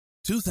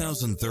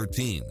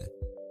2013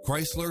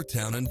 Chrysler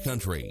Town &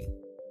 Country.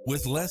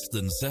 With less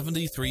than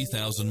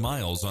 73,000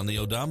 miles on the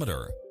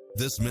odometer,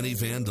 this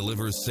minivan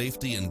delivers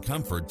safety and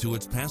comfort to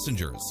its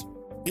passengers.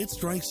 It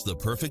strikes the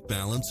perfect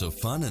balance of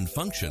fun and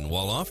function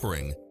while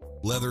offering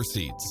leather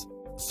seats,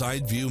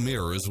 side view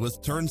mirrors with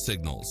turn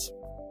signals,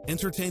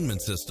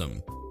 entertainment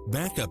system,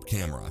 backup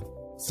camera,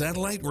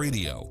 satellite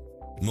radio,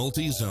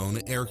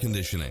 multi-zone air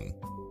conditioning,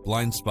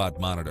 blind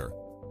spot monitor,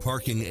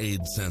 parking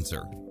aid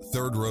sensor,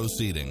 third row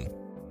seating,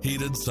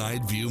 heated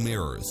side view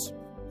mirrors,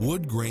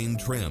 wood grain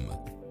trim,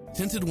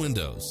 tinted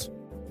windows,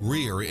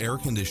 rear air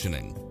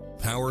conditioning,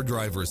 power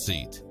driver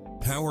seat,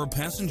 power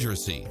passenger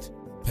seat,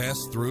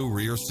 pass-through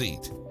rear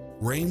seat,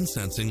 rain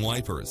sensing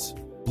wipers,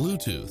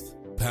 Bluetooth,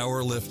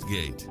 power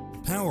liftgate,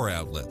 power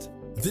outlet.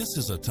 This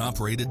is a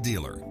top-rated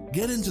dealer.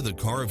 Get into the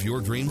car of your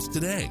dreams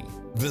today.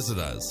 Visit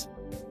us